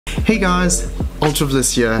Hey guys,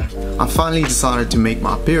 Ultrabliss here. I finally decided to make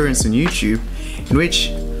my appearance on YouTube, in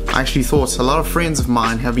which I actually thought a lot of friends of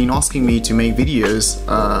mine have been asking me to make videos,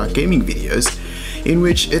 gaming videos, in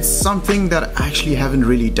which it's something that I actually haven't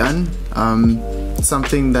really done,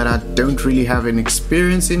 something that I don't really have an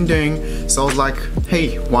experience in doing. So I was like,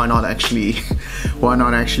 hey, why not actually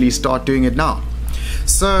start doing it now?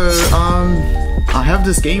 So I have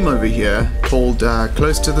this game over here called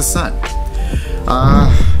Close to the Sun.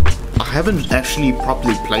 I haven't actually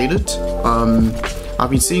properly played it. I've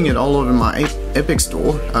been seeing it all over my Epic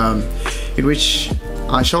Store, in which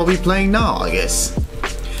I shall be playing now, I guess.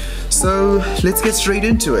 So let's get straight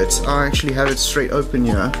into it. I actually have it straight open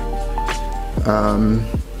here. My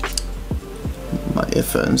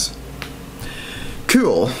earphones.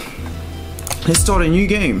 Cool. Let's start a new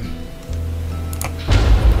game.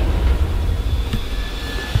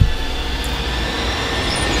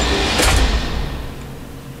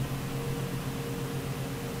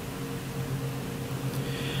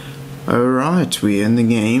 Alright, we're in the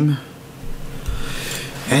game.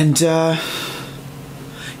 And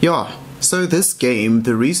yeah, so this game,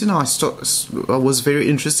 the reason I was very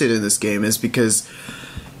interested in this game is because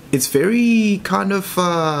it's very kind of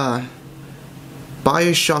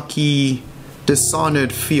Bioshocky,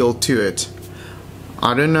 Dishonored feel to it.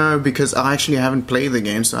 I don't know, because I actually haven't played the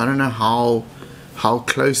game, so I don't know how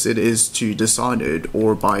close it is to Dishonored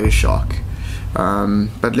or Bioshock.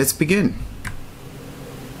 But let's begin.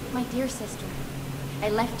 My dear sister, I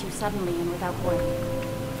left you suddenly and without warning.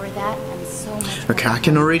 For that and so much more. Okay, I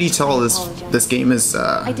can already tell this game is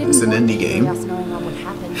an indie game.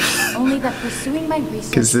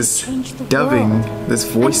 Because this dubbing, this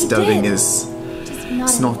voice dubbing is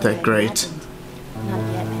it's not that great. Not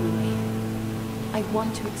yet anyway. I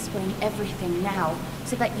want to explain everything now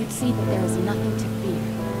so that you'd see that there is nothing to fear.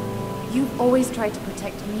 You've always tried to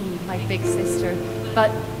protect me, my big sister,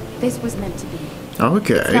 but this was meant to be.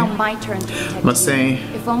 Okay. It's now my turn to protect Must say,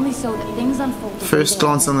 if only so that things unfold. First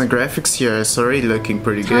glance on the graphics here is already looking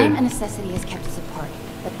pretty good. Time and necessity has kept us apart,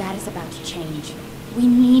 but that is about to change. We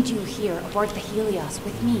need you here aboard the Helios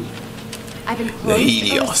with me. I've been the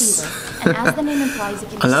Helios. And as the name implies, it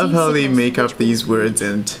can I love how they make up these words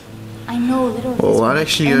and. I know little. Well, I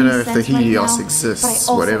actually don't know if the Helios exists,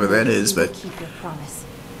 whatever that is, but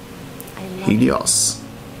Helios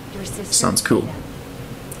sounds cool.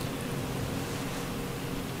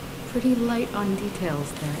 Pretty light on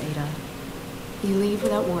details there, Ada. You leave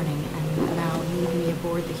without warning and now leave me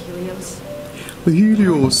aboard the Helios? The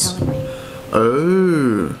Helios!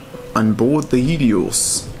 Oh, on board the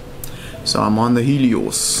Helios. So I'm on the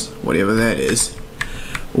Helios, whatever that is.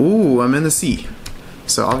 Oh, I'm in the sea.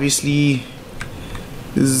 So obviously,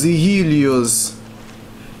 the Helios.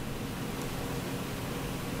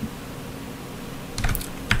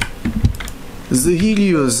 The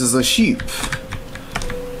Helios is a sheep.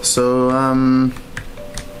 So,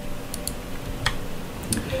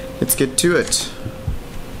 let's get to it.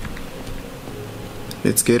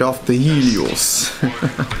 Let's get off the Helios. I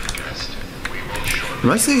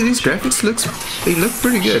must say these graphics look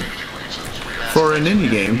pretty good for an indie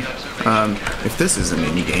game. If this is an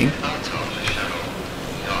indie game.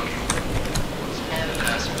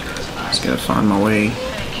 Just gotta find my way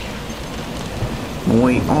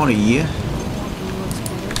out of here.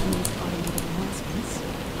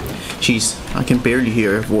 Jeez, I can barely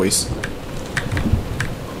hear her voice.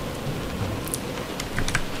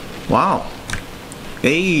 Wow.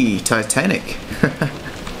 Hey, Titanic.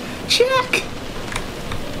 Check.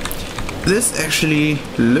 This actually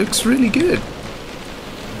looks really good.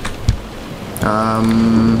 How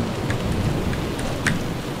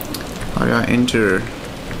do I enter?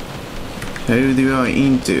 How do I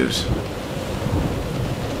enter?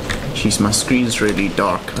 Jeez, my screen's really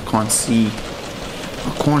dark. I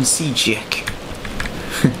can't see Jack.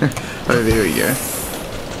 Oh, there we go.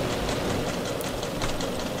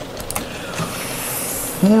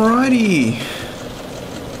 Alrighty.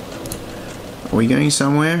 Are we going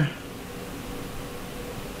somewhere?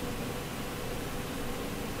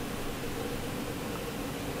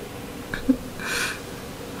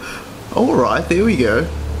 Alright, there we go.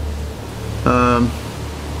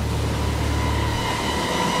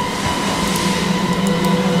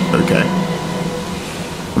 Okay.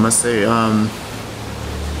 I must say,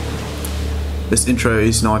 this intro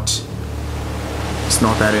is not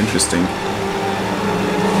that interesting.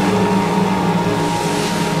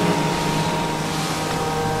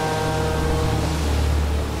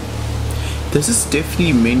 This is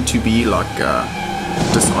definitely meant to be like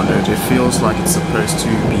Dishonored. It feels like it's supposed to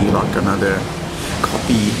be like another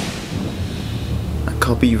copy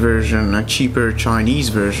copy version, a cheaper Chinese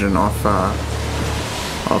version of well,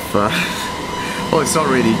 it's not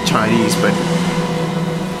really Chinese, but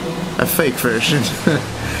a fake version,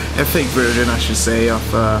 a fake version, I should say, of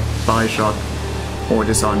Bioshock or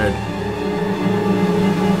Dishonored.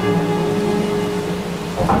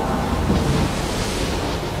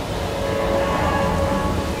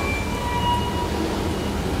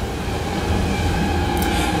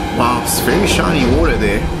 Wow, it's very shiny water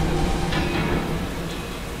there.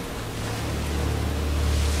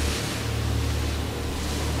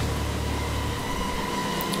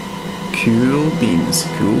 Cool beans,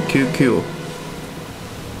 cool.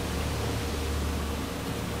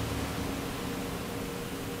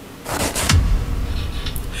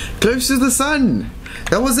 Close to the sun.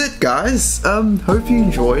 That was it, guys. Hope you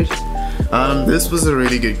enjoyed. This was a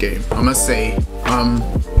really good game, I must say.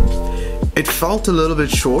 It felt a little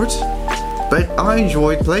bit short, but I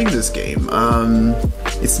enjoyed playing this game.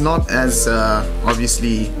 It's not as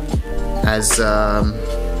obviously as I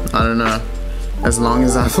don't know, as long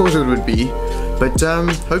as I thought it would be, but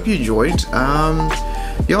hope you enjoyed.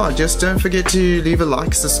 Yeah, just don't forget to leave a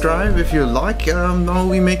like, subscribe if you like. I'll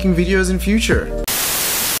be making videos in future.